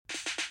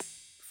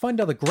Find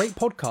other great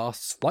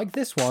podcasts like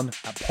this one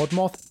at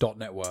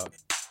podmoth.network.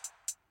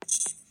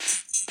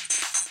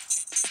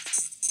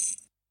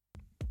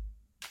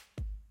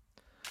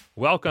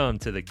 Welcome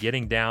to the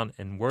Getting Down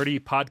and Wordy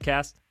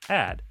podcast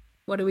ad.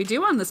 What do we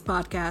do on this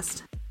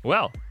podcast?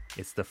 Well,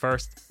 it's the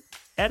first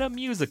Edda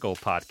musical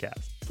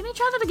podcast. Can you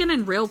try that again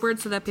in real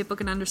words so that people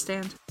can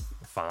understand?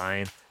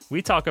 Fine.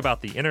 We talk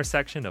about the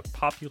intersection of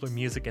popular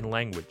music and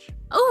language.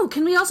 Oh,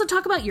 can we also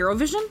talk about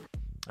Eurovision?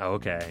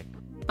 Okay.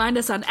 Find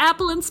us on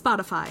Apple and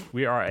Spotify.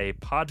 We are a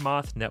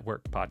Podmoth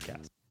Network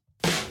podcast.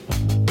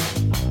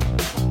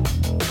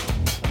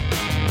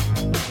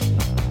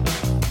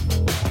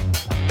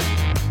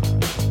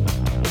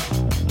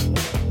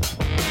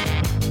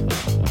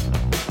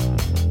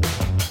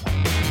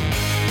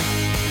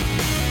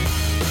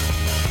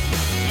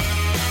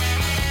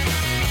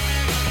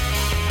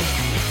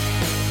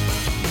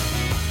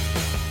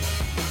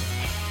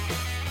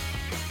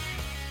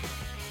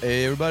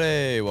 Hey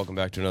everybody, welcome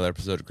back to another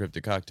episode of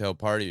Cryptic Cocktail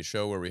Party, a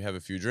show where we have a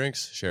few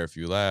drinks, share a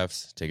few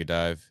laughs, take a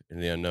dive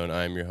into the unknown.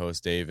 I'm your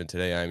host, Dave, and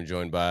today I'm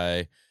joined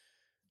by...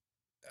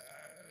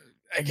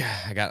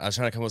 I was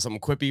trying to come up with something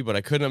quippy, but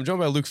I couldn't. I'm joined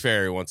by Luke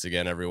Ferry once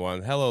again,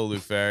 everyone. Hello,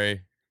 Luke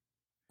Ferry.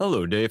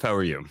 Hello, Dave. How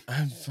are you?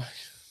 I'm fine.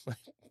 My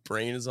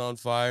brain is on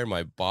fire.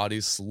 My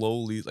body's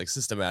slowly,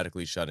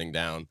 systematically shutting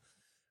down.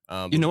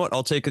 You know what?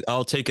 I'll take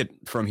it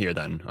from here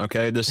then.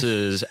 Okay, this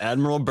is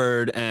Admiral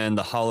Byrd and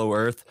the Hollow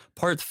Earth,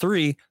 Part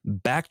 3,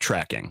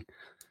 backtracking.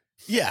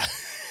 Yeah.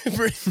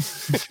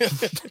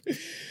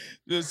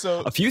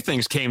 So a few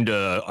things came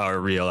to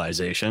our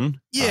realization.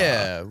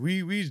 Yeah,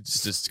 we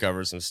just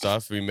discovered some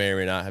stuff. We may or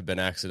may not have been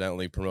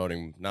accidentally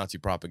promoting Nazi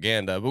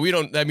propaganda, but we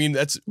don't. I mean,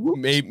 that's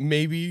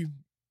maybe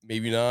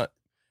not.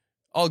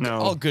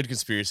 All good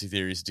conspiracy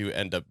theories do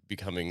end up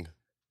becoming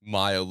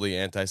mildly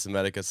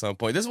anti-Semitic at some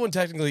point. This one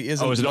technically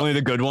isn't. Oh, is it only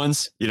the good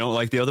ones? You don't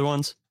like the other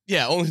ones?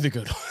 Yeah, only the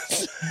good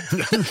ones.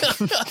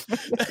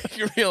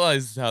 You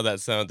realized how that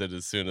sounded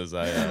as soon as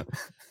I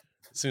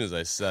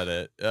said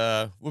it.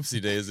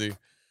 Whoopsie daisy.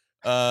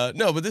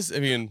 No, but this, I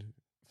mean,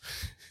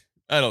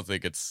 I don't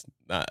think it's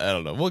not, I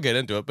don't know. We'll get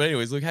into it. But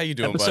anyways, Luke, how you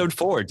doing, Episode bud?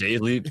 4,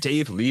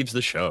 Dave leaves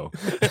the show.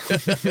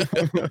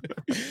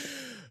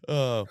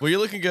 Well, you're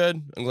looking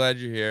good. I'm glad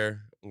you're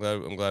here.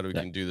 I'm glad we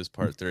can do this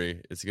part 3.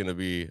 It's going to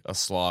be a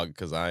slog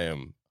because I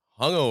am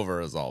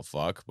hungover as all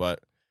fuck, but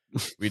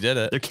we did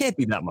it. There can't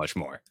be that much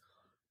more.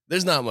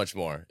 There's not much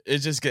more.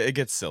 It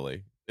gets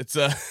silly. It's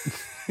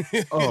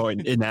Oh,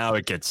 and now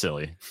it gets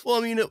silly. Well,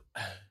 I mean,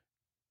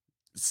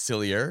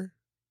 sillier.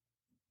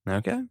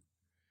 Okay.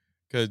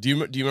 Cause do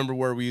you remember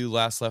where we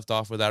last left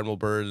off with Admiral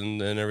Byrd and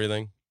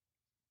everything?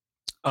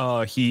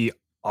 He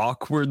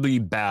awkwardly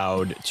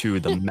bowed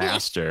to the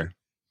master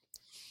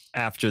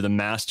after the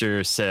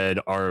master said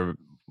our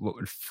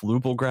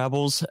flubble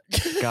grabbles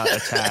got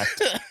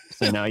attacked.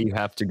 So now you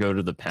have to go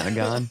to the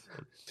Pentagon.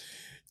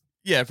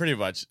 Yeah, pretty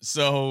much.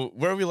 So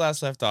where we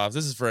last left off,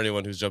 this is for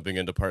anyone who's jumping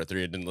into part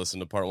 3 and didn't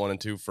listen to part 1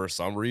 and 2 for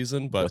some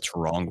reason, but what's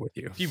wrong with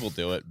you? People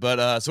do it.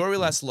 But so where we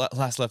last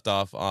left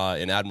off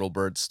in Admiral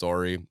Byrd's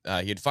story,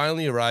 he had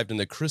finally arrived in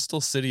the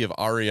Crystal City of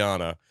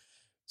Ariana.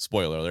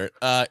 Spoiler alert.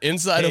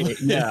 Inside of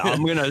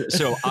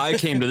So I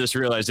came to this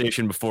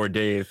realization before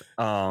Dave.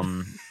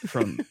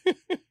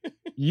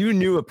 You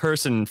knew a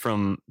person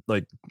from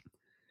like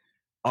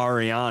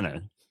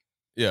Ariana.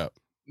 Yeah.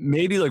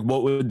 Maybe like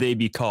what would they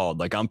be called?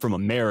 Like I'm from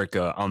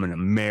America. I'm an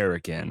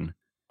American.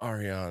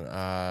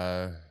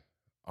 Arianians?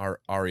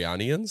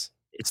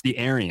 It's the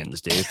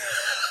Aryans, Dave.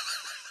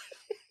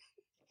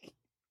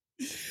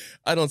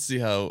 I don't see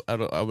how. I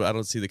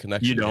don't see the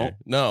connection. You don't? Here.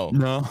 No,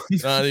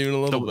 not even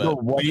a little bit. The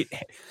white,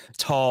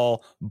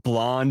 tall,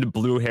 blonde,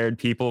 blue-haired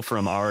people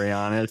from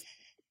Ariana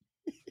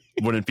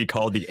wouldn't be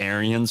called the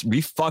Aryans.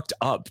 We fucked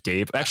up,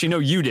 Dave. Actually, no,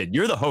 you did.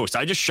 You're the host.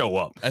 I just show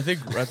up. I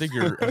think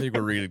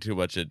we're reading too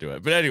much into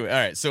it. But anyway, all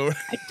right. So,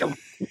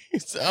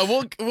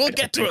 we'll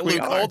get to it, Luke.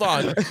 Hold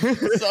on.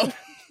 So,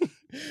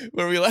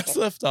 where we last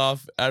left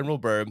off, Admiral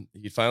Byrd,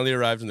 he finally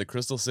arrived in the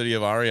Crystal City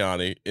of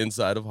Ariani,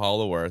 inside of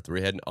Hollow Earth, where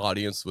he had an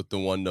audience with the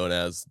one known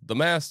as the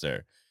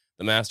Master.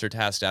 The Master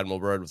tasked Admiral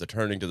Byrd with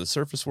returning to the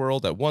surface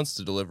world at once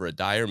to deliver a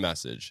dire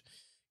message: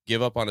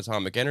 give up on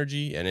atomic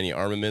energy and any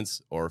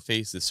armaments, or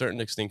face the certain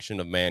extinction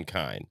of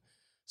mankind.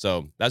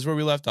 So that's where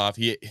we left off.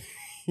 He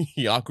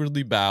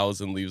awkwardly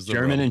bows and leaves the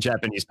German room. and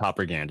Japanese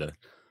propaganda.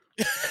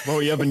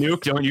 Well, you have a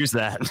nuke. Don't use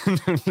that.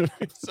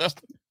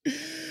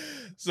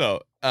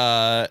 So,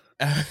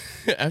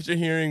 after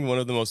hearing one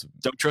of the most...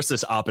 Don't trust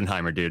this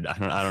Oppenheimer, dude.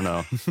 I don't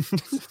know.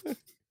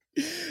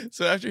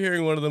 So after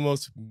hearing one of the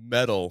most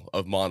metal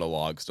of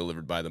monologues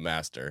delivered by the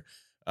Master,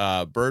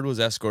 Byrd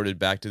was escorted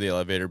back to the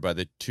elevator by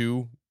the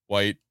two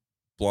white,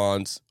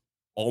 blondes,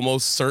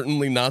 almost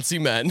certainly Nazi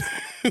men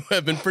who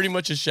have been pretty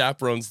much his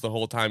chaperones the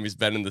whole time he's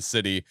been in the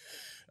city.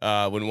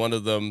 When one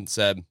of them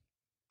said,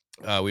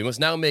 we must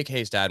now make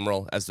haste,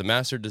 Admiral, as the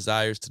Master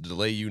desires to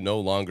delay you no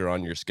longer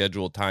on your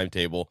scheduled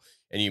timetable,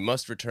 and you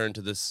must return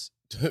to this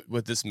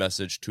with this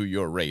message to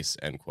your race,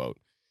 end quote.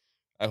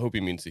 I hope he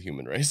means the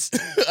human race.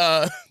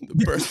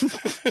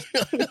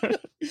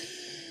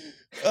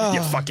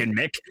 You fucking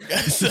Mick.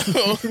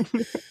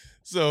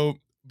 So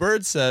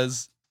Bird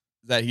says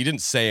that he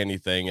didn't say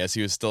anything as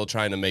he was still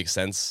trying to make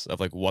sense of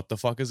like what the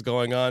fuck is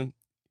going on.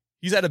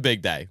 He's had a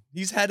big day.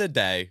 He's had a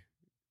day.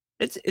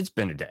 It's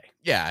been a day.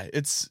 Yeah,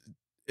 it's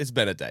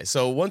been a day.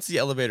 So once the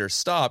elevator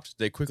stopped,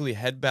 they quickly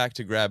head back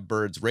to grab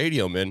Bird's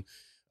radio man,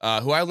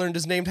 who I learned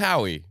is named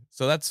Howie.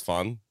 So that's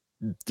fun.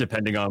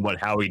 Depending on what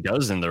Howie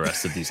does in the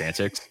rest of these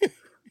antics.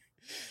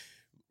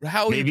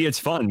 Howie, maybe it's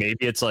fun.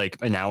 Maybe it's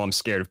like, now I'm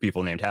scared of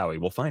people named Howie.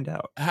 We'll find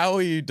out.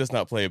 Howie does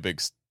not play a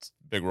big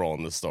role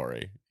in this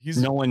story.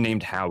 No one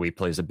named Howie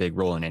plays a big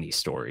role in any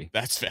story.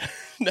 That's fair.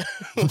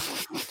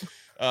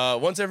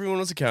 Once everyone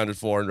was accounted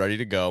for and ready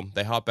to go,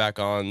 they hop back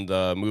on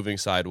the moving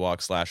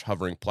sidewalk /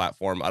 hovering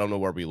platform. I don't know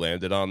where we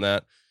landed on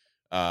that.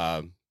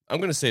 I'm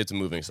going to say it's a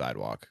moving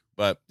sidewalk.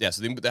 But yeah,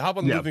 so they hop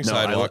on the moving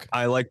sidewalk.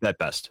 I like that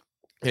best.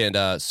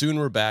 And soon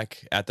we're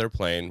back at their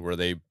plane where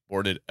they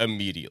boarded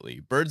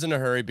immediately. Bird's in a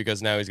hurry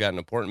because now he's got an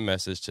important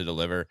message to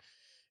deliver.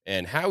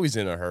 And Howie's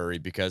in a hurry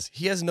because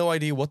he has no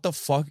idea what the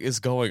fuck is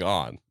going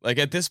on. Like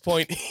at this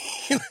point,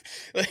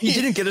 he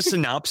didn't get a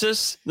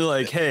synopsis. They're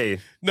like, hey,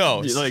 no,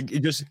 like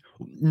just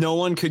no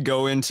one could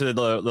go into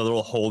the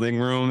little holding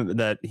room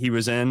that he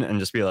was in and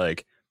just be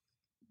like,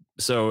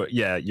 so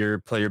yeah, you're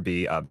player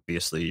B,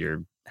 obviously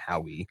you're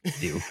Howie,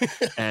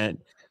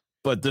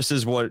 but this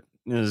is what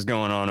is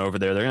going on over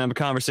there. They're gonna have a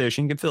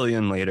conversation. You can fill you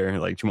in later.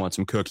 Like, do you want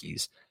some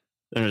cookies?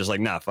 And they're just like,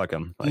 nah, fuck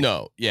him. Like,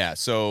 no, yeah.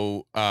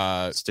 So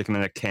stick him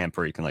in a camp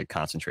where he can like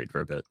concentrate for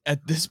a bit.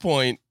 At this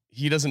point,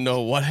 he doesn't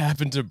know what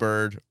happened to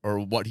Bird or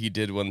what he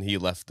did when he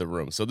left the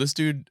room. So this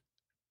dude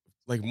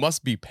like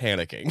must be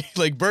panicking.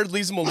 Like Bird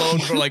leaves him alone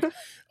for like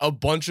a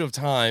bunch of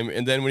time,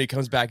 and then when he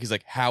comes back, he's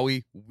like,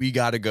 Howie, we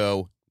gotta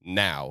go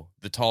now.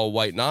 The tall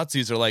white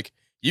Nazis are like,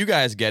 you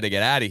guys gotta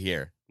get out of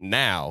here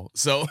now.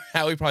 So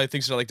Howie probably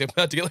thinks they're like they're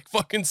about to get like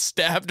fucking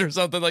stabbed or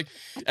something. Like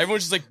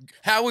everyone's just like,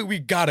 Howie, we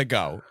gotta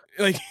go.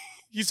 Like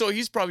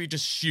he's probably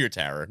just sheer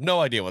terror.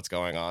 No idea what's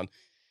going on.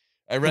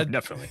 I read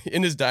definitely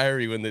in his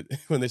diary when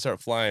they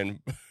start flying,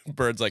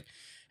 Bird's like,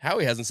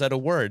 Howie hasn't said a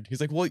word. He's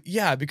like, well,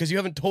 yeah, because you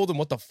haven't told him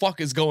what the fuck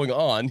is going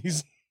on.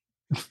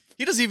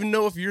 He doesn't even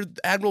know if you're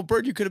Admiral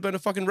Bird. You could have been a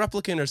fucking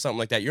replicant or something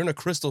like that. You're in a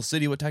crystal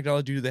city. What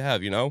technology do they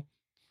have, you know?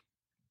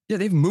 Yeah,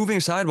 they have moving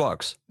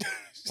sidewalks.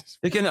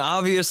 They can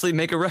obviously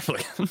make a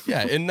replicant.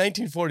 Yeah, in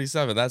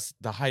 1947, that's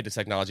the height of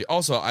technology.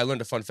 Also, I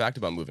learned a fun fact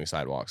about moving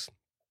sidewalks.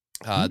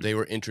 They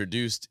were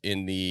introduced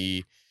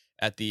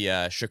at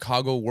the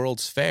Chicago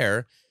World's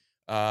Fair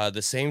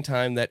the same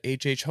time that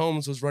H.H.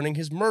 Holmes was running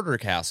his murder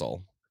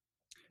castle.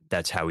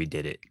 That's how he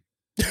did it.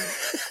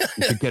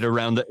 To get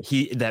around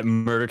that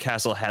murder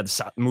castle had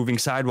moving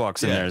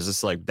sidewalks in there. It's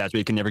just like, that's why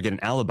you can never get an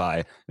alibi.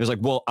 It was like,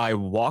 well, I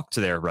walked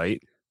there,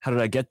 right? How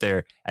did I get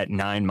there at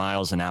 9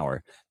 miles an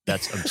hour?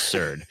 That's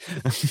absurd.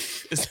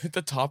 Is that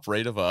the top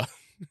rate of a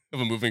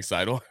moving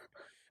sidewalk?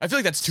 I feel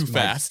like that's too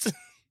fast.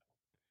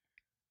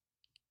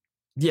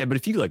 Yeah, but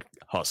if you like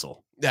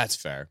hustle, that's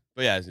fair.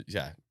 But yeah.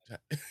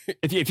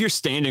 if you're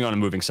standing on a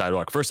moving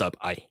sidewalk, first up,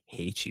 I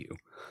hate you.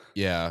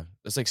 Yeah,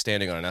 it's like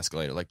standing on an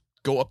escalator. Like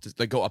go up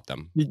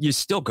them. You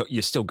still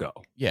go.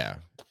 Yeah.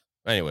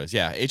 Anyways,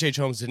 yeah. H.H.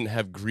 Holmes didn't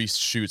have greased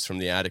chutes from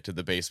the attic to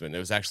the basement. It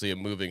was actually a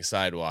moving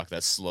sidewalk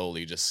that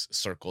slowly just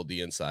circled the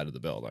inside of the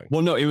building.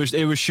 Well, no, it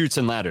was chutes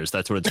and ladders.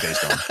 That's what it's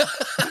based on.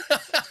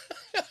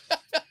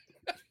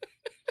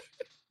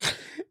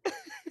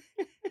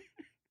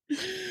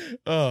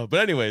 But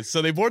anyways,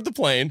 so they board the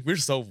plane. We're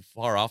so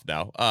far off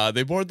now.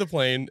 They board the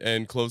plane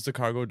and close the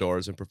cargo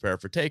doors and prepare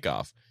for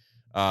takeoff,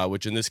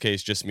 which in this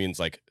case just means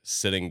like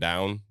sitting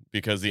down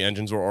because the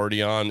engines were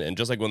already on. And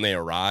just like when they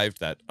arrived,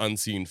 that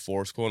unseen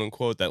force, quote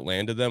unquote, that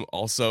landed them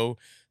also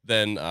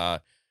then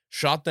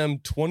shot them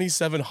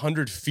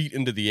 2,700 feet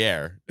into the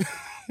air.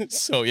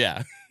 So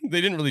yeah,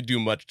 they didn't really do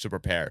much to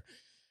prepare.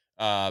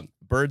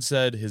 Bird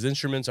said his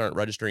instruments aren't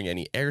registering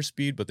any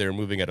airspeed, but they were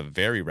moving at a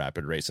very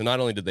rapid rate. So not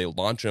only did they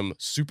launch them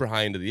super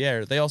high into the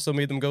air, they also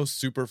made them go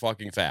super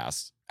fucking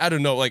fast. I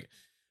don't know, like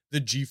the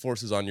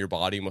G-forces on your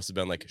body must have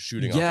been like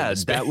shooting off into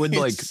space. That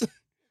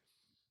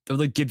would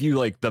like give you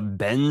like the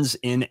bends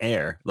in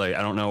air. Like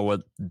I don't know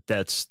what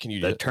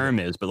the term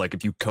is, but like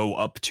if you go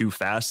up too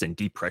fast and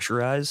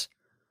depressurize,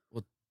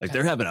 like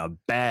they're having a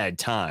bad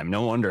time.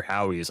 No wonder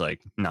Howie's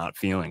like not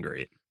feeling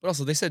great. But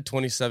also they said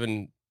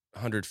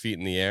 2,700 feet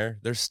in the air.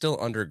 They're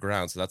still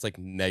underground, so that's like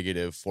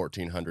negative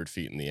 1,400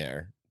 feet in the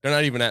air. They're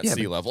not even at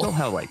sea level.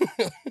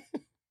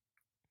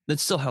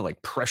 That's still how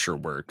like pressure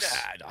works.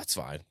 Yeah, that's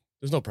fine.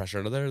 There's no pressure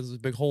under there. There's a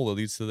big hole that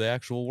leads to the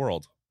actual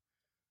world.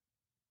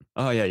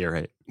 Oh yeah, you're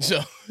right.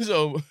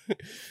 So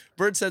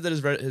Bird said that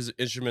his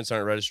instruments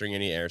aren't registering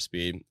any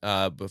airspeed.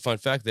 But fun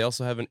fact, they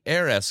also have an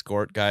air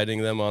escort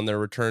guiding them on their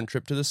return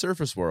trip to the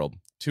surface world.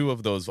 2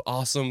 of those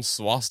awesome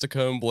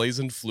swastika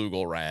emblazoned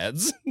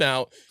Flugelrads.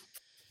 Now,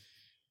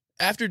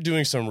 after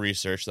doing some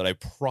research that I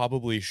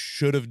probably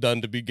should have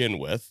done to begin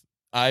with,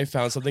 I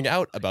found something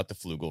out about the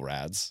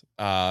Flugelrads.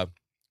 The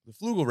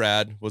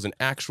Flugelrad was an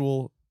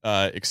actual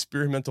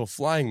experimental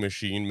flying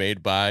machine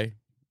made by,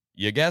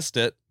 you guessed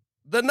it,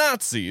 the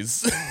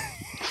Nazis.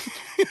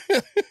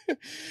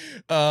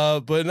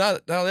 But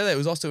not only that, it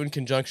was also in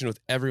conjunction with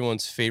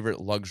everyone's favorite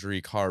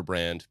luxury car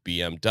brand,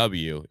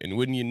 BMW. And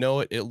wouldn't you know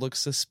it, it looks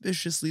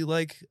suspiciously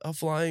like a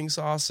flying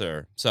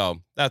saucer.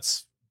 So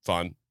that's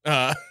fun.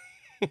 And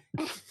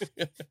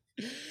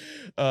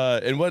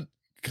what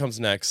comes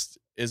next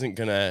isn't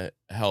gonna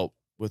help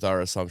with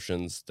our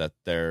assumptions that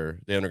the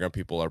underground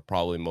people are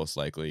probably most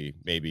likely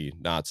maybe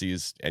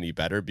Nazis any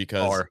better,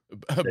 because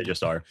they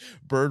just are.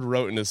 Bird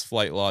wrote in his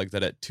flight log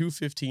that at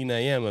 2:15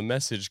 a.m. a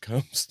message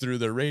comes through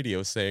the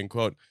radio saying,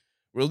 quote,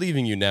 "We're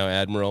leaving you now,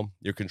 Admiral.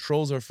 Your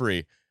controls are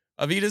free.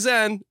 Auf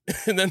Wiedersehen."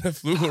 And then the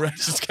Flügelreich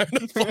just kind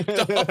of fucked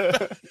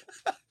up.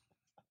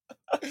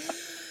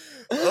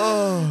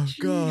 Oh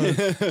God.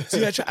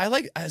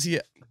 See,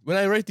 when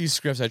I write these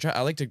scripts,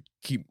 I like to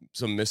keep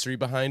some mystery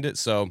behind it.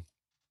 So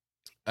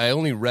I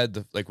only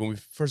read when we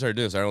first started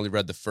doing this, I only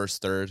read the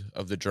first third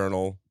of the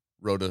journal,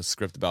 wrote a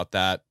script about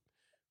that,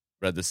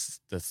 read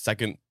the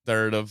second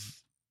third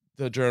of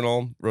the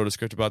journal, wrote a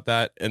script about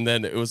that. And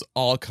then it was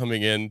all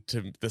coming in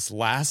to this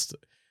last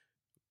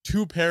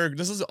two paragraphs.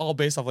 This is all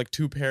based off like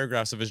 2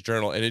 paragraphs of his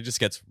journal, and it just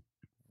gets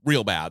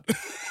real bad.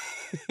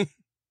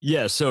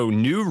 Yeah. So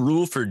new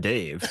rule for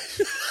Dave.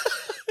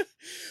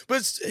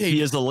 But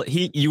hey,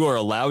 you are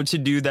allowed to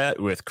do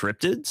that with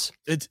cryptids,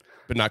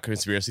 but not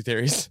conspiracy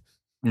theories.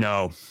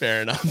 No,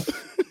 fair enough.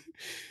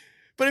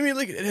 But I mean,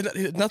 like,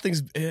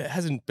 nothing's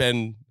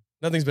been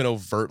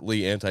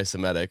overtly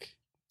anti-Semitic.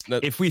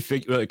 If we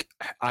figure, like,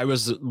 I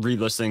was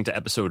re-listening to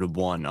episode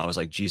 1, I was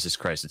like, Jesus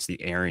Christ, it's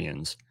the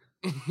Aryans,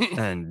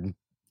 and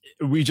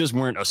we just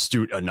weren't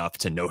astute enough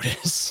to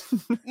notice.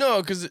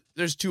 No, because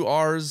there's 2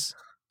 R's,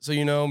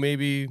 so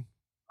maybe.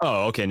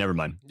 Oh, okay, never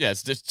mind. Yeah,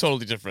 it's just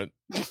totally different.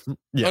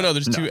 Yeah, oh no,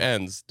 there's 2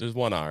 N's. There's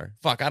 1 R.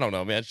 Fuck, I don't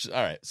know, man.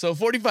 All right, so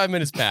 45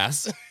 minutes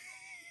pass.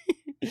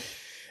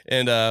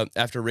 And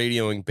after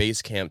radioing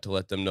base camp to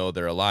let them know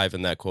they're alive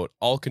and that, quote,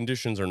 all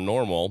conditions are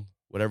normal,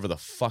 whatever the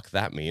fuck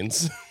that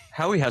means.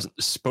 Howie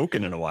hasn't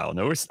spoken in a while.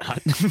 No, it's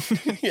not.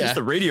 Yeah. He's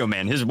the radio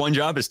man. His one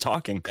job is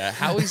talking. Yeah,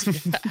 Howie's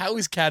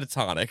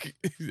catatonic.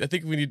 I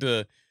think we need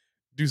to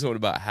do something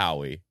about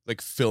Howie,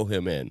 like fill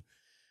him in.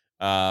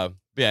 But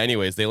yeah,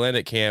 anyways, they land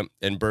at camp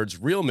and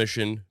Bird's real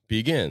mission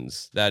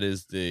begins. That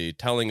is the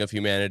telling of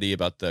humanity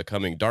about the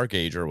coming dark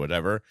age or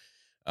whatever.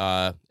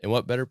 And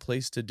what better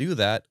place to do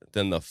that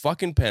than the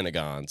fucking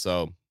Pentagon?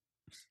 So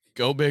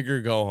go big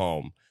or go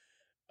home.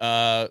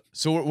 So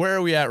where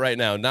are we at right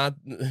now? Not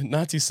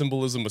Nazi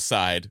symbolism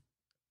aside,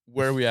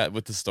 where are we at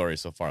with the story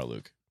so far,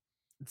 Luke?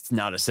 It's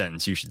not a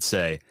sentence you should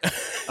say.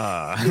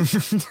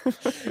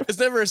 It's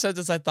never a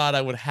sentence I thought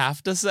I would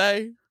have to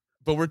say,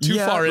 but we're too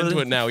far into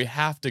it now. We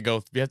have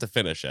to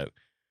finish it.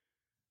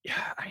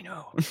 Yeah, I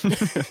know.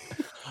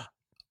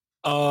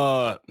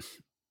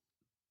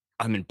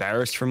 I'm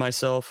embarrassed for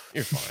myself.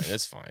 You're fine.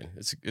 It's fine.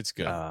 It's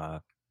good.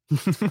 You're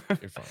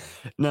fine.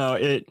 No,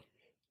 it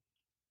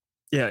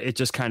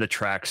just kind of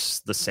tracks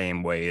the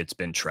same way it's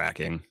been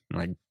tracking.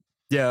 Like,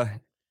 yeah,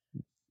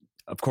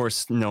 of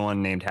course, no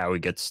one named Howie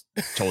gets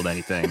told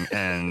anything,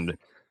 and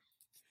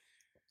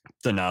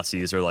the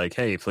Nazis are like,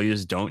 "Hey,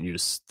 please don't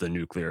use the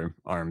nuclear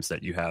arms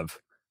that you have,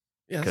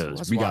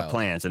 because we got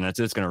plans, and it's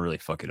going to really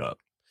fuck it up."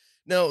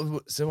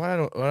 No, so I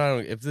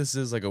don't. If this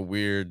is like a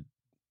weird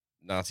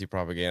Nazi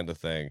propaganda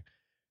thing,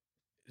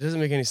 it doesn't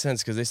make any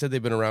sense, because they said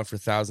they've been around for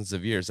thousands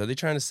of years. Are they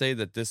trying to say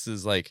that this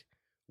is like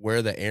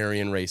where the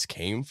Aryan race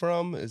came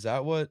from? Is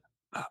that what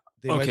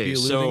they might be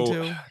alluding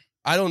to?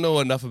 I don't know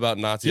enough about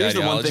Nazi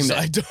ideology, so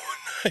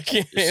I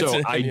can't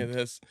answer any of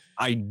this.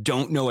 I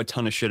don't know a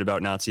ton of shit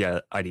about Nazi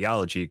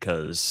ideology,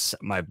 because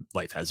my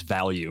life has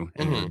value,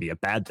 and it would be a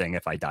bad thing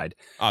if I died.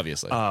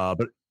 Obviously.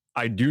 But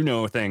I do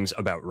know things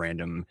about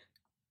random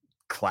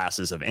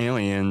classes of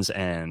aliens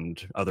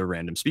and other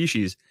random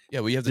species. Yeah,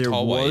 well, you have the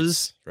tall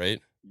whites, right?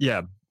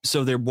 Yeah.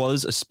 So there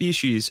was a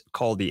species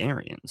called the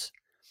Aryans.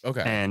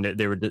 Okay. And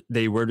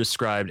they were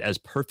described as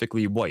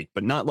perfectly white,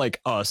 but not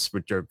like us,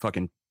 which are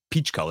fucking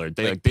peach colored.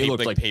 They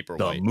look like paper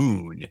the white.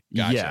 moon.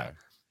 Gotcha. Yeah.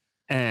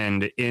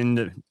 And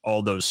in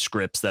all those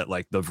scripts that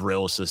like the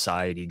Vril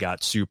Society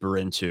got super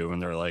into,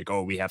 and they're like,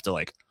 oh, we have to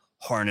like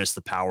harness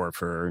the power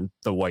for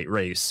the white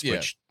race,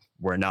 which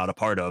we're not a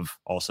part of.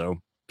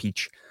 Also,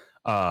 peach.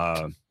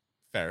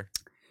 Fair.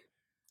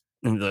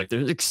 And like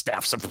there's like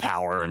staffs of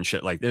power and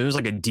shit. Like there's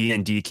like a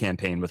D&D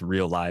campaign with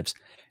real lives,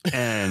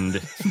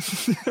 and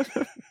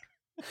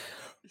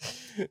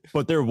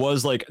but there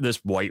was like this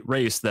white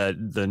race that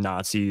the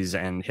Nazis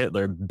and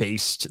Hitler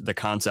based the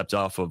concept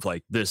off of.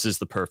 Like, this is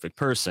the perfect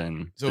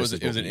person. So it was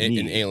an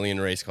alien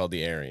race called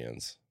the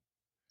Aryans.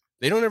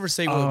 They don't ever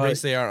say what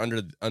race they are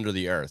under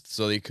the earth.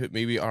 So they could,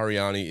 maybe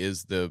Ariani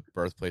is the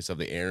birthplace of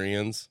the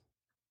Aryans.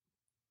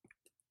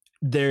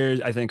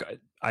 I think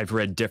I've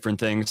read different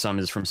things. Some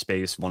is from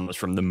space. One was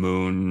from the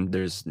moon.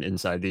 There's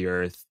inside the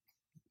earth.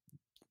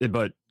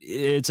 But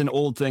it's an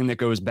old thing that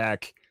goes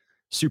back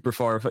super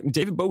far.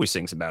 David Bowie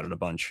sings about it a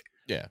bunch.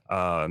 Yeah.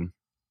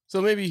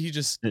 So maybe he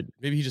just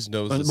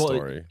knows the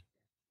story.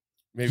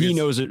 Maybe he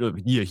knows it.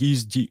 Yeah,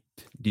 he's deep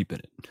in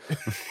it.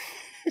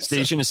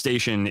 Station to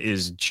Station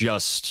is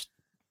just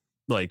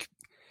like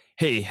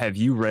hey, have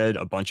you read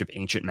a bunch of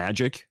ancient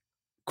magic?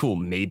 Cool,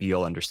 maybe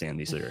you'll understand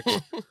these lyrics.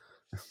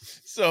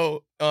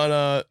 So on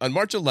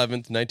March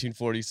 11th,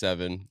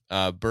 1947,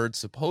 Byrd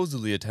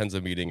supposedly attends a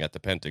meeting at the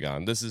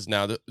Pentagon. This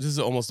is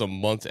almost a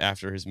month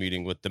after his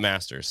meeting with the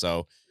Master.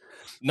 So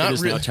It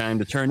is now time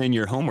to turn in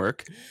your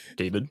homework,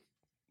 David.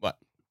 What?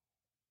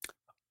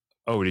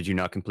 Oh, did you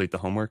not complete the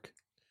homework?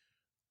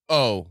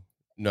 Oh,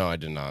 no, I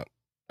did not.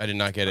 I did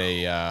not get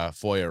a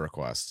FOIA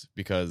request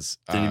because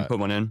Did you put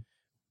one in?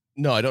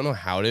 No, I don't know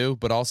how to,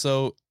 but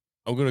also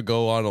I'm going to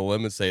go on a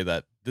limb and say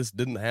that this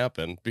didn't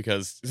happen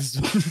because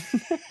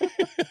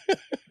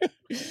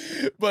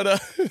but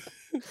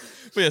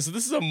yeah, so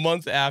this is a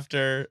month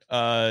after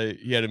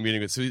he had a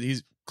meeting with, so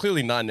he's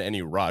clearly not in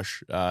any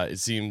rush. It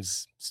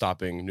seems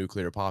stopping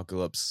nuclear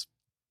apocalypse.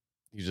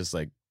 He's just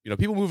like,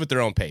 people move at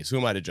their own pace. Who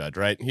am I to judge,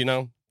 right?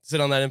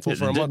 Sit on that info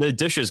for a month. The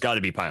dishes got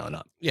to be piling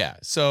up. Yeah.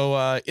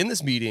 So in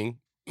this meeting,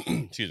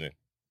 excuse me.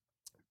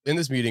 In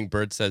this meeting,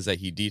 Byrd says that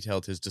he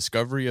detailed his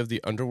discovery of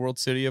the underworld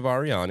city of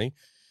Ariani,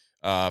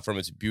 from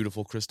its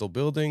beautiful crystal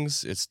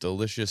buildings, its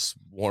delicious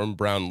warm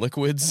brown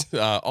liquids,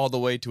 all the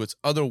way to its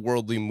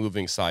otherworldly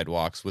moving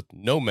sidewalks with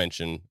no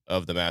mention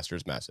of the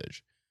Master's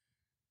message.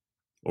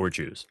 Or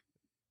Jews.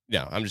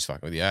 Yeah, I'm just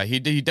fucking with you. He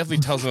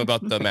definitely tells them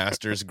about the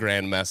Master's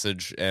grand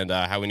message and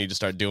how we need to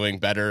start doing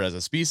better as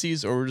a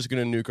species, or we're just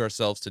going to nuke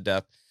ourselves to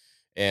death,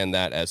 and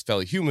that as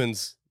fellow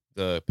humans,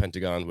 the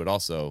Pentagon would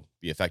also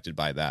be affected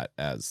by that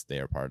as they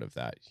are part of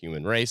that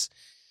human race.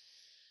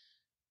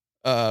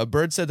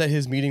 Byrd said that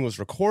his meeting was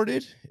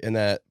recorded and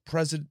that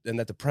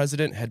the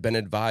president had been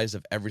advised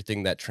of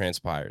everything that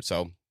transpired.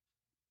 So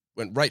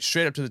went right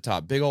straight up to the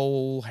top. Big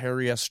old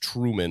Harry S.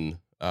 Truman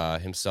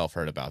himself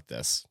heard about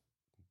this.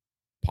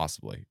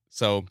 Possibly.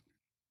 So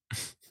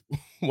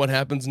what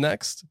happens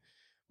next?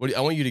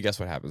 I want you to guess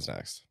what happens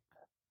next.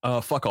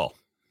 Fuck all.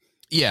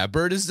 Yeah,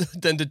 Byrd is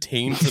then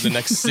detained for the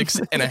next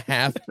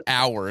 6.5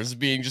 hours,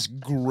 being just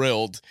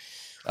grilled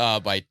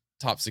by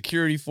top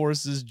security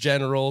forces,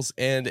 generals,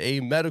 and a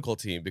medical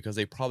team because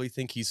they probably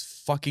think he's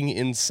fucking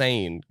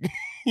insane.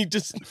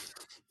 He's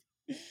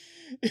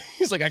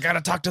like, I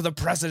gotta talk to the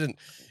president.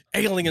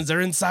 Aliens are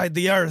inside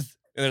the earth.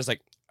 And there's like,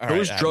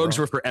 those drugs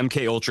were for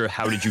MK Ultra.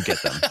 How did you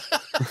get them?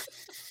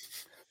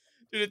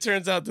 Dude, it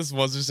turns out this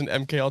was just an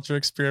MK Ultra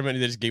experiment.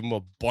 They just gave him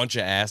a bunch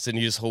of acid and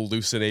he just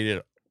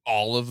hallucinated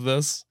all of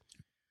this.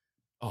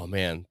 Oh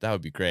man, that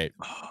would be great.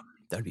 Oh,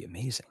 that'd be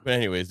amazing. But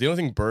anyways, the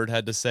only thing Byrd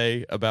had to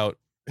say about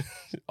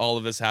all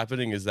of this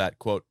happening is that,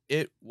 quote,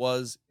 it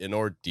was an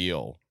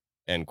ordeal,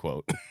 end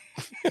quote.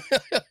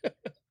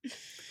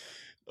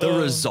 The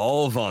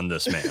resolve on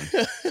this man.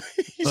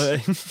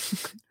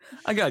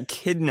 I got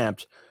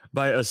kidnapped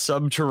by a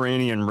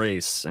subterranean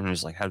race. And I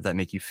was like, how did that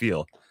make you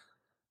feel?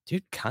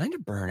 Dude, kind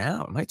of burn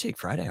out. Might take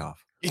Friday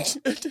off. You're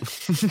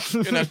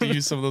gonna have to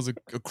use some of those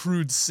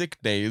accrued sick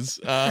days.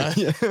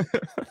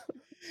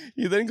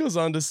 He then goes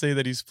on to say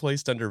that he's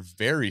placed under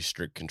very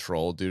strict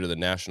control due to the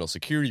national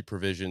security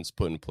provisions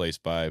put in place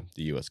by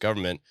the U.S.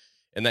 government,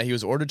 and that he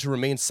was ordered to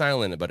remain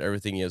silent about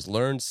everything he has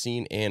learned,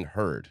 seen, and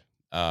heard.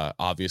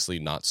 Obviously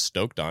not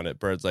stoked on it.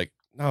 Byrd's like,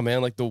 no,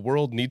 man, like the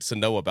world needs to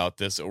know about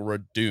this or we're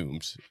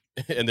doomed.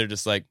 And they're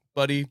just like,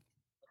 buddy,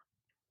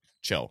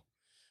 chill.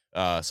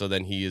 So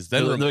then he is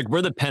then like,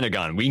 we're the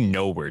Pentagon. We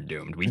know we're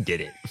doomed. We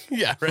did it.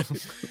 Yeah, right.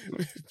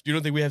 You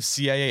don't think we have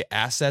CIA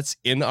assets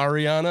in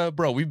Ariana?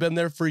 Bro, we've been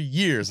there for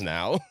years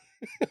now.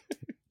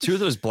 Two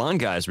of those blonde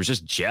guys were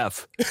just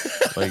Jeff.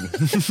 Like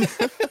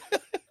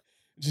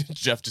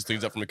Jeff just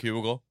leans up from a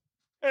cubicle.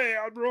 Hey,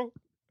 Admiral.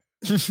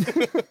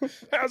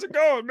 How's it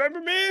going?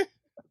 Remember me?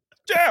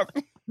 Jeff.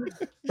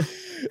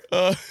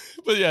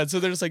 But yeah, so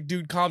they're just like,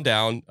 dude, calm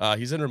down.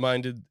 He's then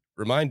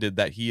reminded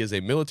that he is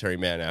a military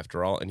man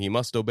after all, and he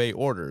must obey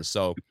orders.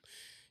 So,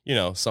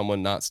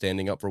 someone not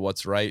standing up for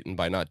what's right, and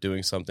by not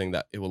doing something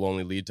that it will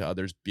only lead to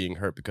others being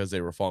hurt because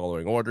they were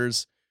following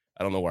orders.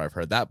 I don't know where I've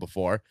heard that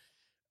before.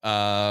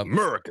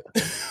 America.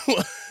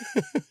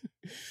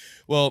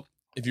 Well,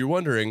 if you're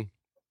wondering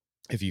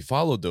if you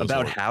followed those about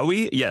orders,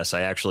 Howie, yes,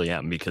 I actually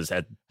am, because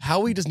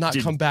Howie does not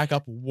come back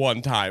up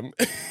one time.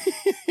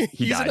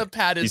 He's in a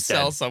padded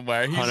cell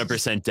somewhere.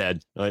 100%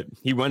 dead.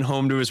 He went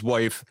home to his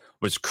wife,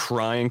 was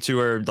crying to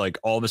her. Like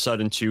all of a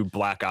sudden, two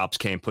black ops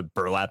came, put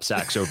burlap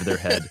sacks over their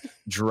head,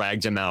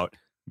 dragged him out,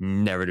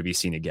 never to be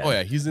seen again. Oh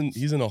yeah, he's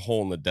in a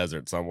hole in the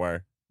desert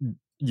somewhere.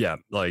 Yeah,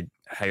 like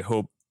I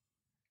hope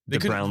the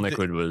brown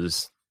liquid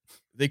was.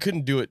 They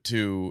couldn't do it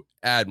to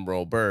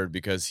Admiral Byrd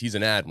because he's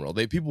an admiral.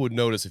 People would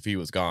notice if he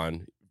was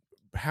gone.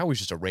 Howie's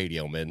just a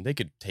radio man. They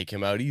could take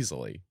him out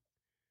easily.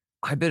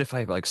 I bet if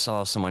I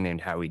saw someone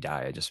named Howie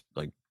die, it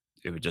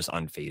would just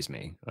unfaze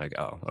me. Like,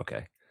 oh,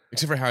 okay.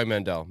 Except for Howie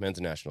Mandel, man's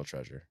a national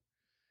treasure.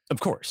 Of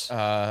course.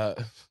 But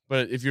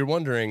if you're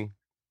wondering,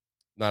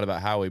 not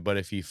about Howie, but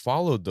if he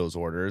followed those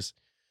orders,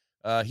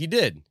 he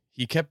did.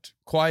 He kept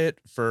quiet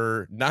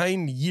for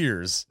 9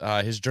 years.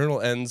 His journal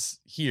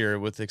ends here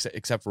with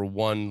except for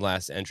one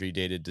last entry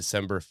dated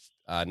December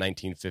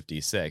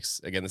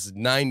 1956. Again, this is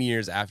 9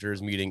 years after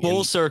his meeting.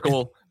 Full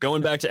circle.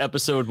 Going back to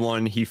episode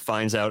 1, he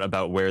finds out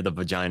about where the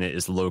vagina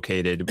is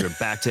located. We're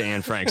back to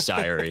Anne Frank's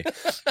diary.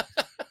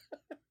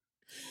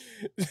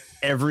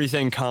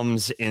 Everything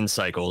comes in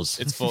cycles.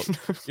 It's full.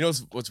 You know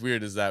what's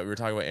weird is that we were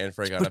talking about Anne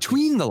Frank on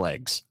between the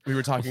legs. We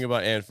were talking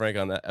about Anne Frank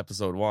on that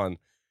episode 1,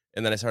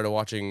 and then I started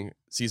watching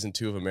season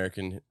 2 of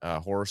American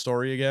Horror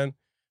Story again.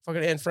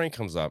 Fucking Anne Frank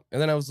comes up,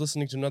 and then I was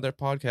listening to another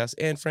podcast.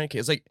 Anne Frank.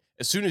 It's like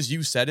as soon as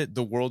you said it,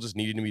 the world just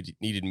needed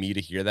me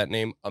to hear that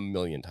name a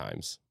million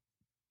times.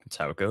 That's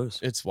how it goes.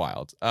 It's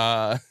wild.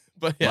 But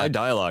yeah. My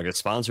dialogue is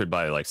sponsored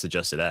by like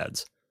suggested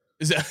ads.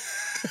 Is that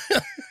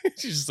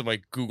it's just some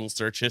like Google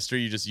search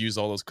history? You just use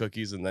all those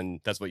cookies, and then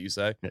that's what you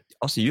say.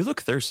 Also, you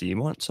look thirsty. You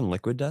want some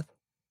liquid death?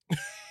 Are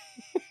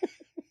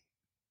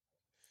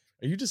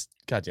you just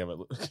goddamn it?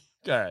 All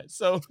right.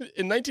 So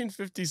in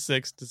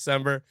 1956,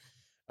 December,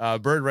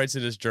 Bird writes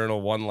in his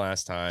journal one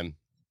last time,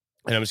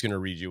 and I'm just going to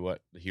read you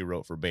what he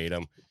wrote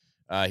verbatim.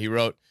 He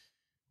wrote,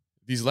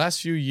 "These last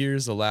few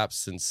years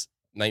elapsed since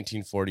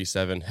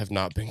 1947 have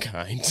not been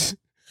kind.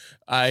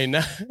 I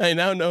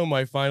now know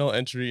my final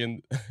entry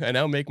in. I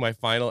now make my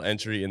final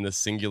entry in this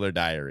singular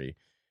diary.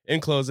 In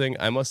closing,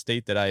 I must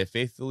state that I have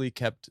faithfully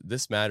kept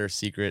this matter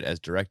secret as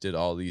directed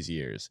all these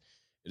years.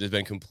 It has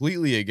been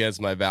completely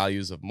against my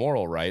values of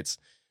moral rights.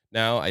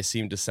 Now I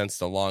seem to sense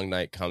the long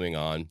night coming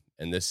on,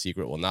 and this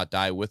secret will not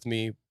die with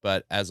me,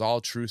 but as all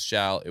truth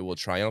shall, it will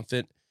triumph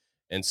it,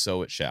 and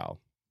so it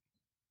shall."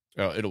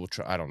 Oh, it will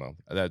try. I don't know.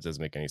 That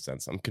doesn't make any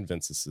sense. I'm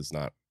convinced this is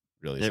not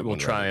really. It will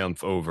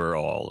triumph over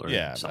all. Or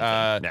yeah.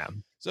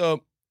 something.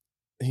 So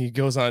he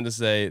goes on to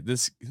say,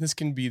 this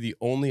can be the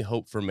only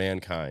hope for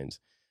mankind.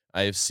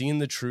 I have seen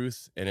the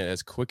truth, and it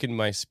has quickened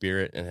my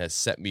spirit and has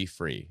set me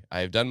free. I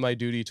have done my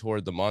duty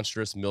toward the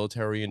monstrous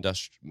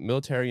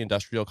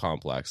military-industrial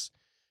complex.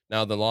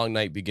 Now the long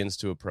night begins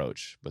to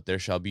approach, but there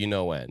shall be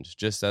no end.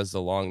 Just as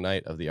the long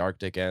night of the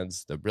Arctic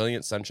ends, the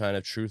brilliant sunshine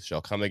of truth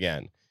shall come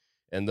again,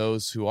 and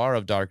those who are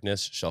of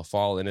darkness shall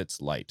fall in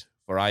its light.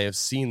 For I have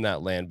seen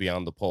that land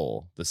beyond the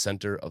pole, the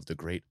center of the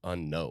great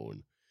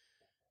unknown."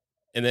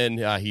 And then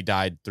he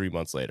died 3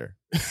 months later.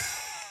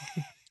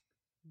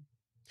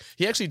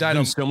 He actually died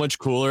on so much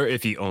cooler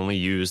if he only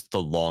used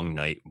the long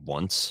night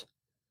once.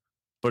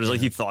 But it's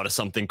like he thought of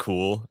something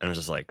cool and was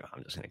just like,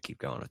 I'm just going to keep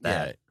going with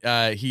that.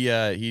 Yeah.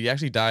 He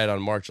actually died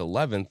on March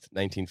 11th,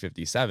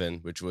 1957,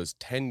 which was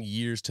 10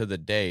 years to the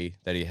day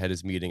that he had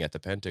his meeting at the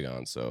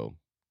Pentagon. So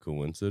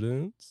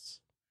coincidence?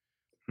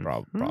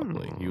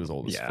 Probably. He was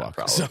old as fuck.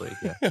 Probably.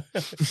 So. Yeah.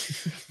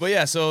 But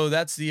yeah, so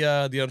that's the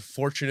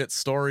unfortunate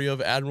story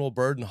of Admiral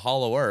Byrd and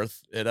Hollow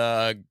Earth. It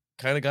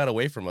kind of got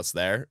away from us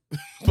there.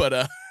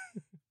 But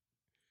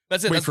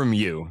that's it. Away from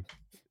you.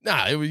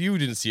 Nah, you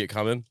didn't see it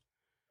coming.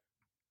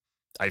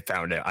 I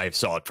found it. I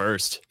saw it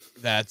first.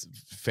 That's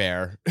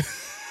fair.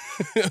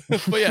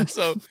 But yeah,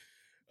 so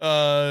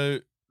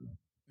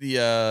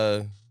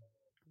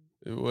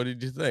what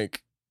did you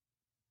think?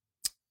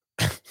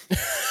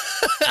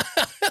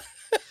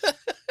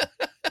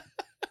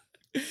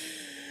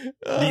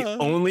 The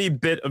only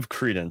bit of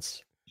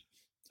credence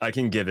I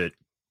can give it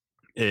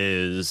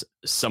is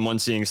someone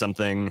seeing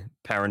something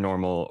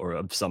paranormal or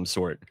of some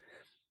sort,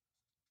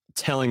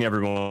 telling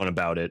everyone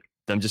about it,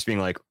 them just being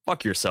like,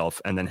 fuck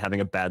yourself, and then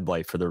having a bad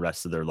life for the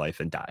rest of their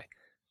life and die.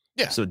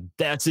 Yeah. So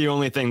that's the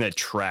only thing that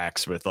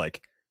tracks with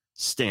like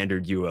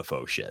standard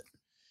UFO shit.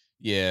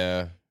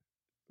 Yeah.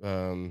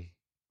 But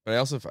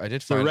I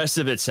did find the rest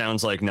of it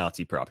sounds like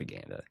Nazi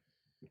propaganda.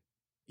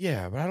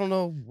 Yeah, but I don't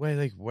know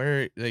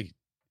where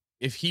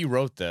if he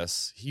wrote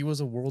this, he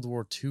was a World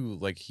War II,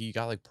 like he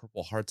got like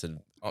Purple Hearts and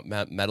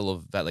Medal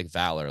of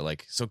Valor,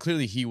 like so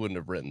clearly he wouldn't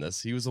have written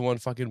this. He was the one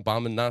fucking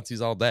bombing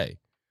Nazis all day.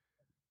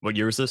 What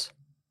year was this?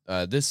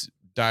 This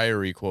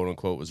diary, quote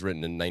unquote, was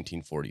written in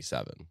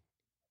 1947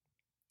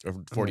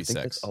 or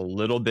 46. A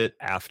little bit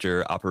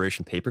after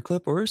Operation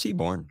Paperclip, or is he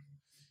born?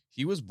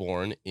 He was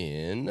born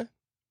in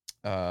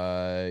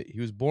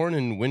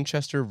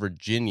Winchester,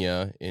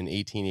 Virginia in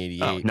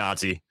 1888. Oh,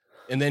 Nazi.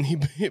 And then he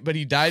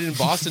died in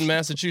Boston,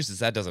 Massachusetts.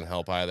 That doesn't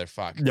help either.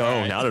 Fuck. No,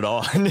 right. Not at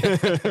all.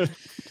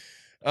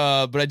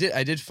 But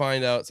I did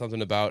find out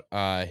something about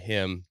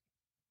him.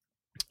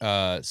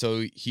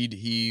 So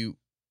he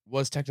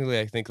was technically,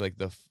 I think, like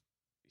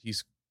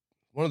he's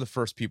one of the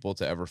first people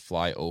to ever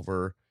fly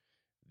over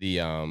the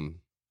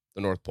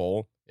North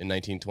Pole in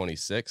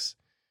 1926.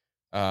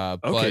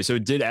 Okay, so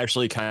it did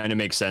actually kind of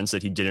make sense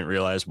that he didn't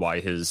realize why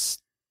his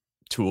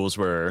tools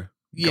were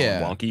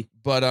going wonky.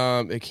 But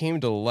it came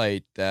to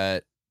light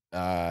that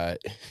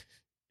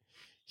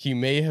he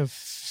may have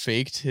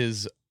faked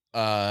his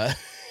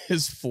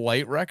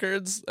flight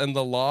records and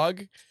the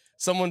log.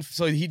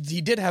 So he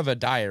did have a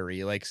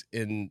diary, like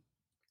in.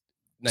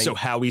 So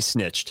Howie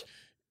snitched.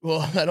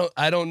 Well,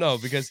 I don't know,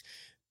 because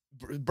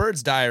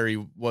Bird's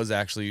diary was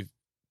actually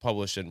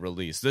published and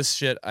released. This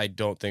shit I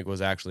don't think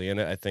was actually in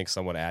it. I think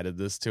someone added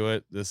this to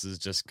it. This is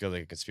just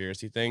like a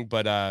conspiracy thing.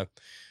 But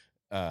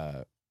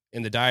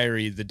in the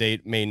diary, the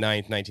date May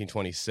 9th,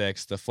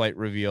 1926, the flight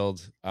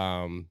revealed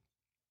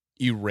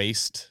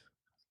erased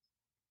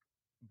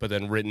but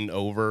then written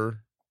over,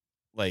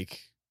 like,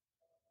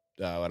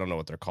 I don't know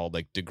what they're called,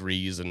 like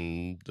degrees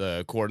and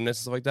coordinates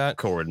and stuff like that.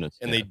 Coordinates.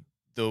 And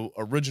the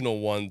original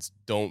ones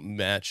don't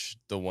match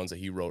the ones that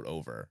he wrote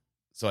over.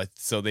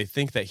 So they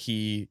think that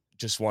he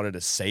just wanted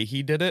to say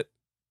he did it,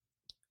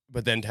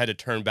 but then had to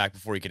turn back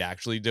before he could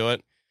actually do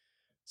it.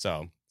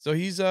 So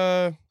he's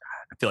I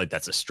feel like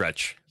that's a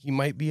stretch. he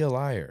might be a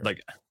liar.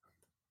 Like,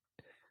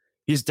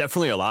 he's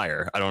definitely a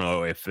liar. I don't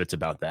know if it's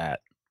about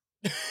that.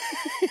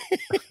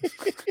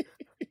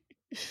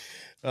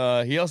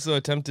 He also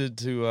attempted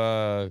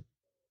to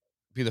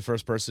be the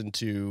first person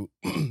to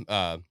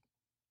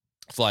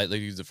fly. Like,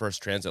 he was the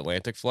first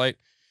transatlantic flight,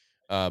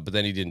 but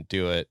then he didn't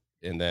do it.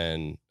 And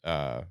then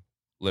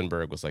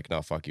Lindbergh was like,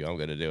 "No, fuck you, I'm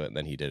going to do it." And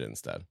then he did it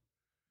instead.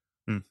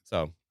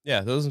 So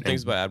yeah, those are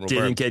things about Admiral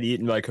Didn't Byrd. get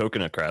eaten by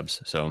coconut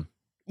crabs. So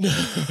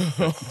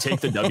take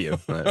the W.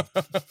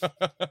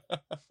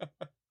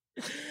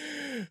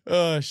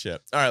 Oh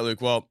shit! All right,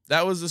 Luke. Well,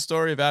 that was the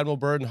story of Admiral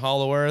Byrd and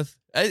Hollow Earth.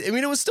 I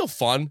mean, it was still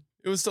fun.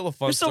 It was still a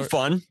fun. It's still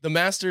story. fun. The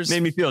Masters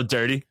Made me feel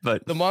dirty,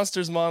 but the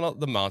Masters. The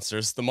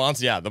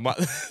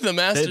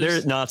Masters.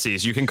 they're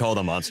Nazis. You can call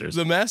them monsters.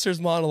 The Masters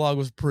monologue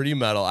was pretty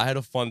metal. I had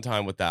a fun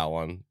time with that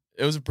one.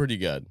 It was pretty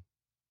good.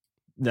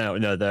 No,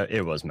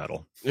 it was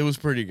metal. It was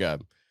pretty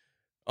good.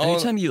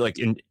 Anytime you like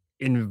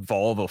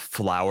involve a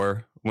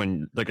flower,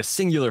 when like a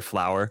singular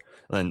flower,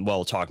 and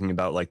while talking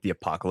about like the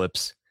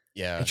apocalypse,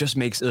 yeah, it just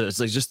makes it's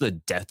like just the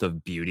death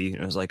of beauty.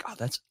 And I was like, oh,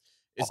 that's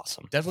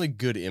awesome. Definitely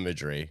good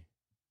imagery.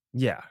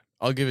 Yeah,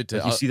 I'll give it to.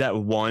 Like you see that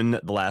one,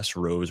 the last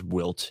rose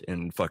wilt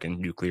in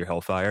fucking nuclear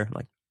hellfire.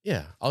 Like,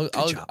 yeah,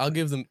 I'll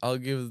give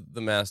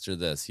the master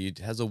this. He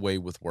has a way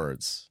with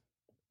words.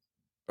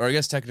 Or I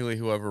guess technically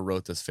whoever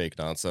wrote this fake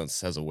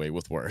nonsense has a way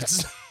with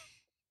words.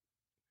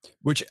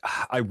 Which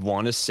I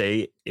want to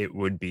say it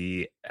would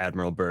be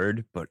Admiral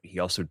Byrd, but he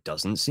also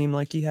doesn't seem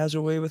like he has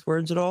a way with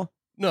words at all.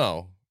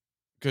 No,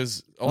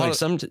 because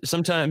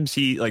sometimes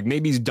he like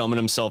maybe he's dumbing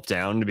himself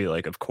down to be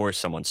like, of course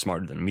someone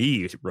smarter than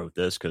me wrote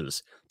this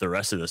because the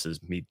rest of this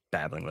is me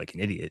babbling like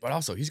an idiot. But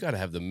also he's got to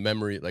have the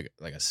memory like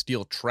a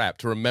steel trap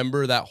to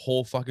remember that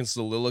whole fucking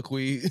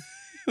soliloquy,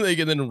 like,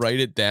 and then write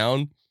it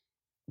down.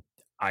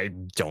 I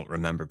don't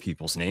remember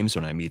people's names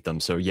when I meet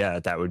them, so yeah,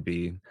 that would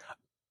be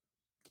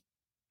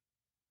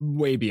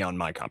way beyond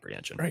my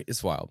comprehension. Right,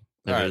 it's wild.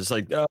 It's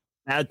like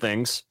bad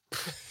things.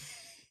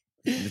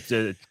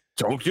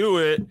 Don't do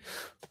it.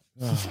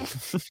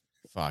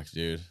 Fuck,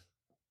 dude.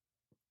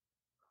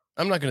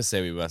 I'm not gonna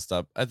say we messed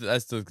up. I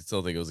still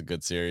think it was a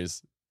good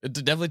series. It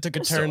definitely took a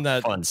turn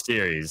that fun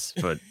series,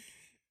 but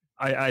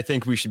I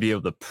think we should be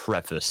able to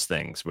preface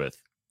things with,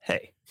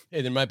 hey,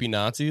 there might be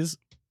Nazis.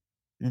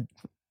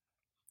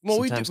 Well,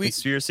 sometimes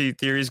conspiracy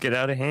theories get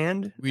out of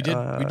hand. We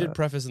did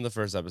preface in the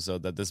first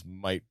episode that this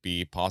might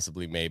be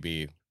possibly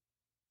maybe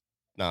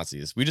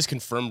Nazis. We just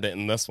confirmed it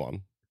in this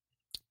one.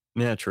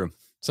 Yeah, true.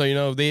 So, you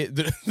know,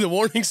 the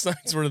warning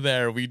signs were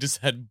there. We just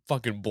had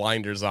fucking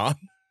blinders on.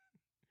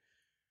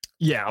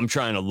 Yeah, I'm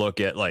trying to look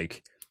at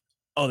like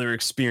other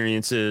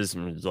experiences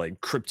and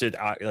like cryptid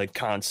like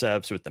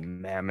concepts with the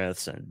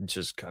mammoths and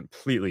just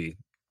completely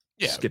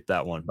skip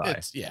that one by.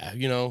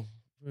 You know,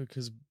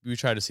 because we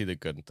try to see the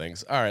good in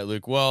things. All right,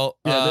 Luke. Well,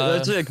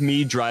 that's like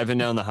me driving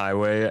down the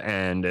highway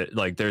and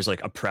like there's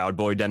like a Proud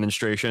Boy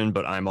demonstration,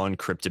 but I'm on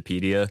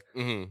Cryptopedia,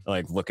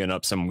 like looking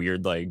up some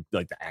weird like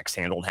the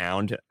axe-handled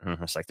hound.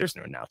 It's like there's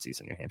no Nazis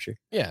in New Hampshire.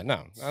 Yeah,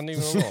 no, I don't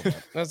even know about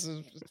that. That's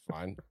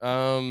fine.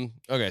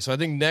 Okay, so I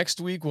think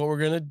next week what we're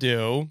gonna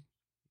do.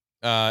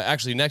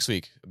 Actually, next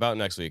week,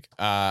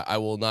 I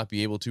will not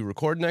be able to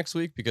record next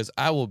week because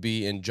I will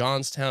be in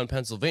Johnstown,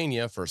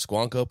 Pennsylvania for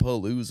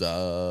Squonkapalooza.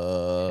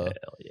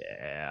 Hell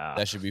yeah.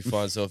 That should be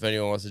fun. So if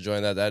anyone wants to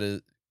join that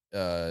is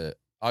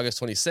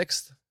August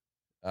 26th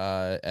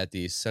at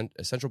the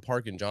Central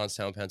Park in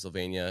Johnstown,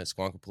 Pennsylvania.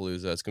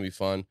 Squonkapalooza. It's going to be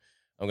fun.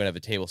 I'm going to have a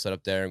table set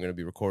up there. I'm going to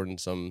be recording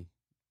some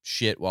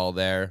shit while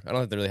there. I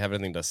don't really have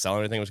anything to sell or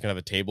anything. I'm just going to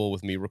have a table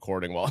with me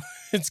recording while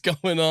it's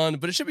going on.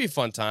 But it should be a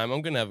fun time.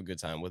 I'm going to have a good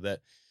time with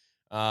it.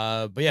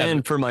 But yeah,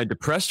 and for my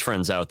depressed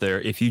friends out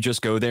there, if you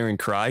just go there and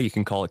cry, you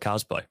can call it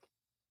cosplay.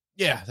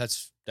 Yeah,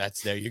 that's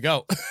there you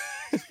go.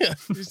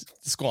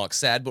 Squonk,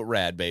 sad but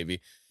rad,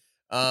 baby.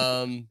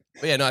 But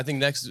yeah, no, I think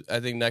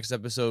next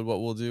episode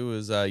what we'll do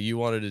is you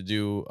wanted to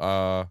do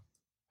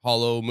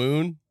Hollow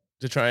Moon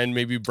to try and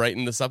maybe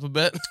brighten this up a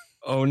bit.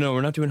 Oh no,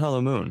 we're not doing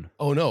Hollow Moon.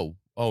 Oh no.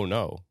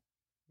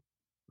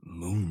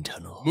 Moon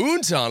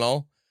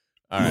Tunnel.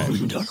 All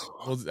right.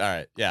 All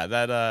right. Yeah,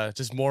 that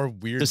just more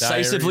weird.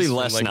 Decisively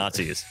less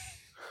Nazis.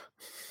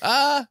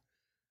 No,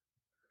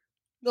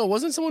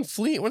 wasn't someone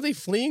fleeing? Were they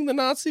fleeing the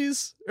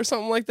Nazis or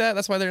something like that?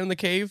 That's why they're in the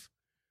cave.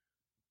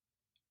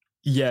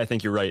 Yeah, I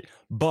think you're right.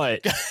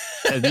 But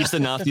at least the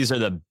Nazis are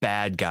the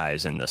bad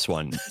guys in this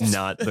one,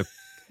 not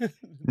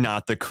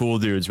the cool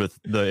dudes with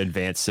the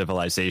advanced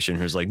civilization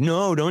who's like,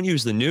 no, don't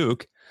use the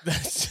nuke.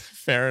 That's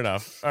fair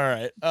enough. All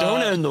right.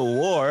 Don't end the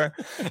war.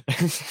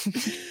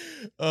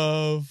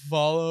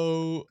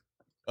 Follow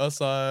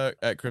us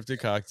at Cryptic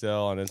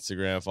Cocktail on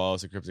Instagram. Follow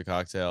us at Cryptic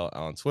Cocktail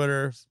on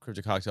Twitter.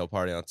 Cryptic Cocktail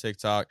Party on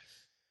TikTok.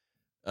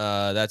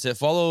 That's it.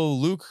 Follow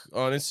Luke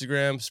on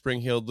Instagram,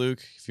 Spring Heeled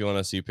Luke, if you want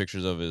to see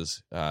pictures of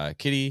his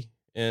kitty.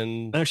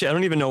 And actually, I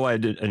don't even know why I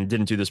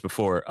didn't do this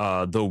before.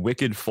 The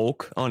Wicked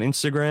Folk on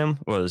Instagram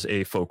was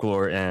a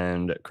folklore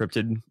and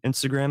cryptid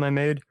Instagram I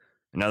made.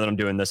 And now that I'm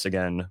doing this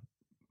again,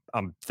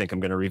 I think I'm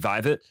going to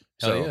revive it.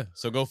 Hell yeah.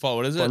 So go follow.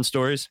 What is it? Fun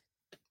stories.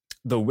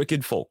 The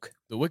Wicked Folk.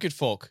 The Wicked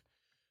Folk.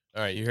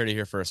 All right, you heard it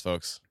here first,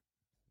 folks.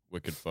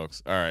 Wicked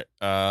folks. All right.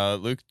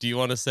 Luke, do you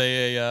want to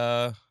say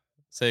a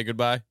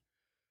goodbye?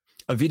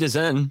 Avita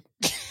Zen,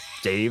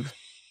 Dave.